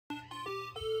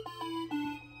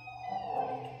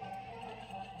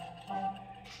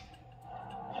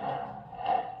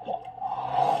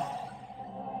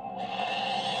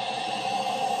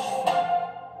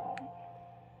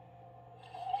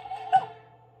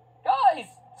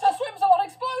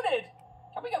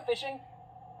fishing?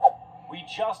 We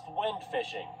just went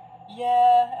fishing.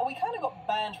 Yeah, and we kind of got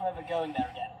banned from ever going there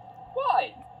again.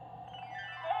 Why?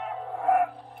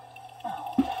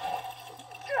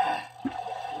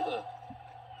 Ugh.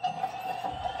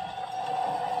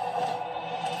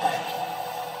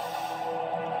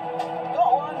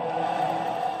 Got one!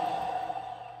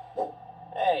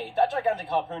 Hey, that gigantic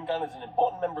harpoon gun is an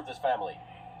important member of this family.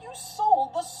 You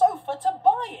sold the sofa to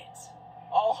buy it!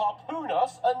 I'll harpoon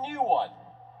us a new one.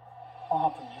 I'll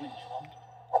harpoon you if you want.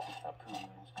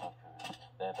 Harpoons, harpoons,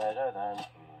 they're better than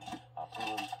spoons.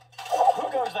 Harpoons. Who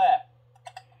goes there?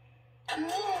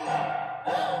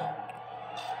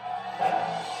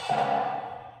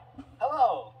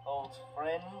 Hello, old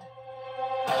friend.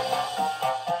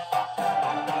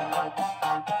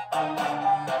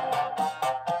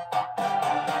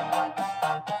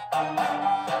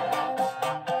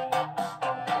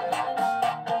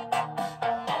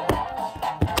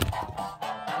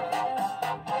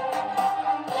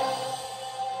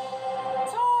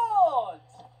 Todd!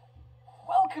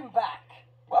 Welcome back.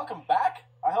 Welcome back.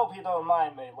 I hope you don't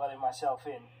mind me letting myself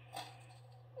in.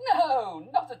 No,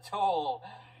 not at all.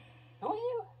 Who are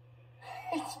you?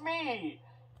 It's me,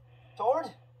 Tord.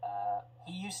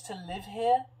 He used to live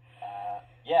here?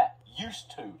 Yeah,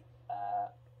 used to.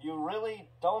 You really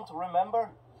don't remember?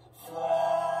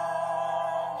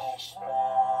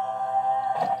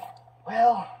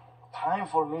 Well, time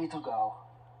for me to go.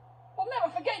 We'll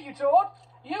never forget you, Tord.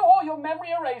 You or your memory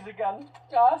eraser gun.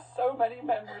 Ah, so many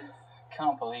memories.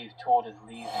 Can't believe Todd is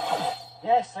leaving.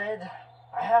 Yes, Ed.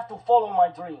 I have to follow my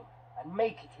dream and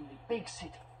make it in the big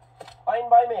city. Fine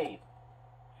by me.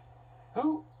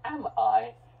 Who am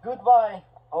I? Goodbye,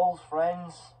 old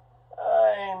friends.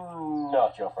 I'm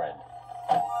not your friend.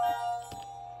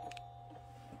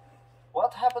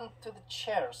 What happened to the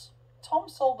chairs? Tom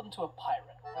sold them to a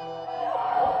pirate.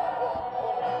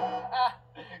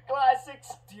 Classic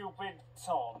stupid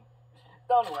Tom.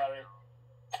 Don't worry.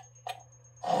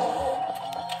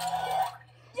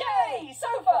 Yay!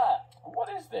 Sofa! What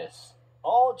is this?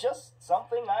 Oh, just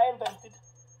something I invented.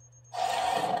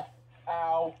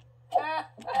 Ow.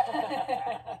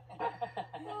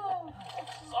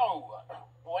 So,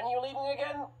 when are you leaving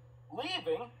again?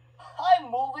 Leaving? I'm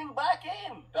moving back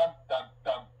in. Dun dun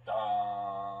dun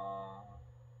dun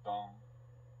dun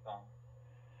dun.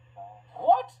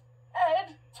 What?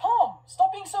 Ed? Tom,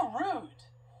 stop being so rude.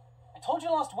 I told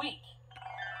you last week.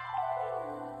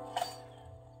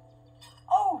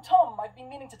 Oh, Tom, I've been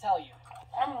meaning to tell you.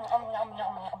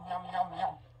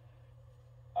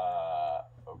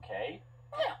 Okay.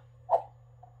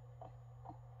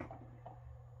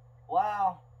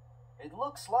 Wow. It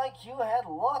looks like you had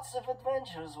lots of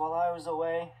adventures while I was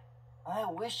away. I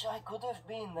wish I could have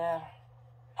been there.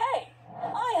 Hey,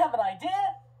 I have an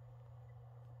idea.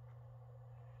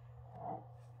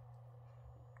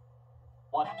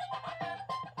 What?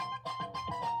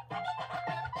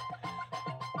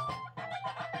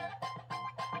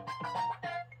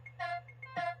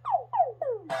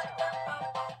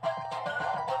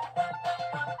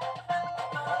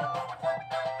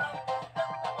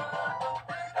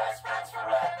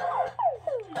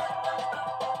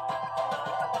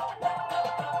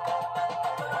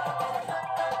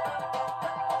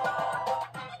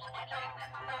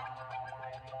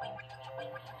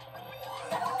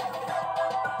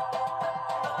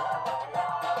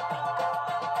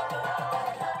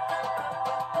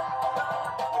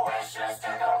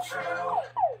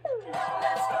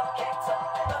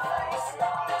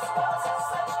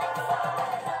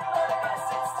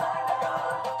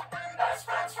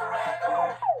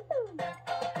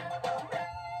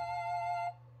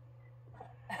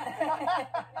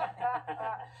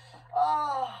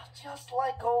 Ah, just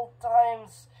like old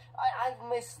times. I've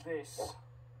missed this.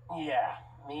 Yeah,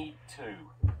 me too.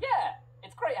 Yeah,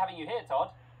 it's great having you here,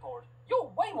 Todd. Tord.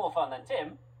 You're way more fun than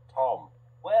Tim. Tom.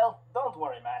 Well, don't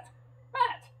worry, Matt.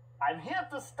 Matt! I'm here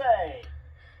to stay.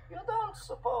 You don't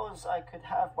suppose I could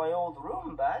have my old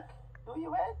room back, do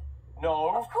you, Ed? No,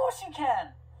 Of course you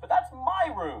can. but that's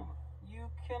my room. You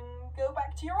can go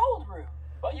back to your old room.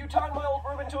 But you turned my old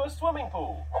room into a swimming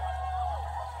pool.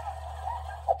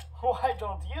 Why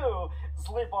don't you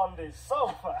sleep on this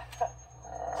sofa?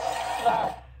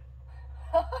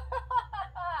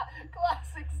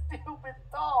 Classic stupid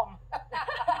Tom.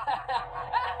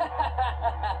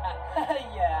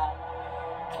 Yeah.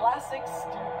 Classic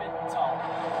stupid Tom.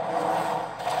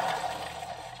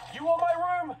 You want my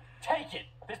room? Take it.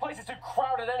 This place is too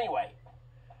crowded anyway.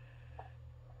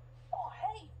 Oh,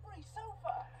 hey, free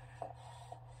sofa.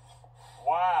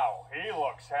 Wow, he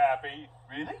looks happy.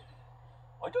 Really?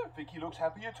 I don't think he looks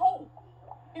happy at all.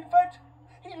 In fact,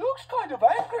 He looks kind of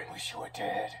angry. Wish you were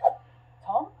dead.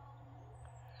 Tom?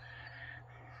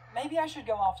 Maybe I should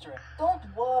go after him.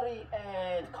 Don't worry,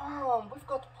 Ed. Come, we've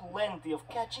got plenty of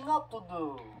catching up to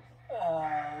do.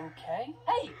 Okay.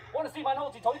 Hey, want to see my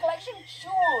naughty toy collection?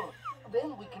 Sure.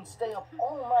 Then we can stay up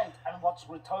all night and watch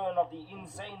Return of the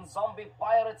Insane Zombie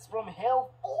Pirates from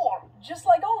Hell 4. Just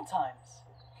like old times.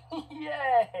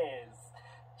 Yes,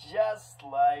 just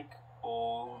like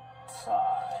old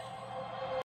times.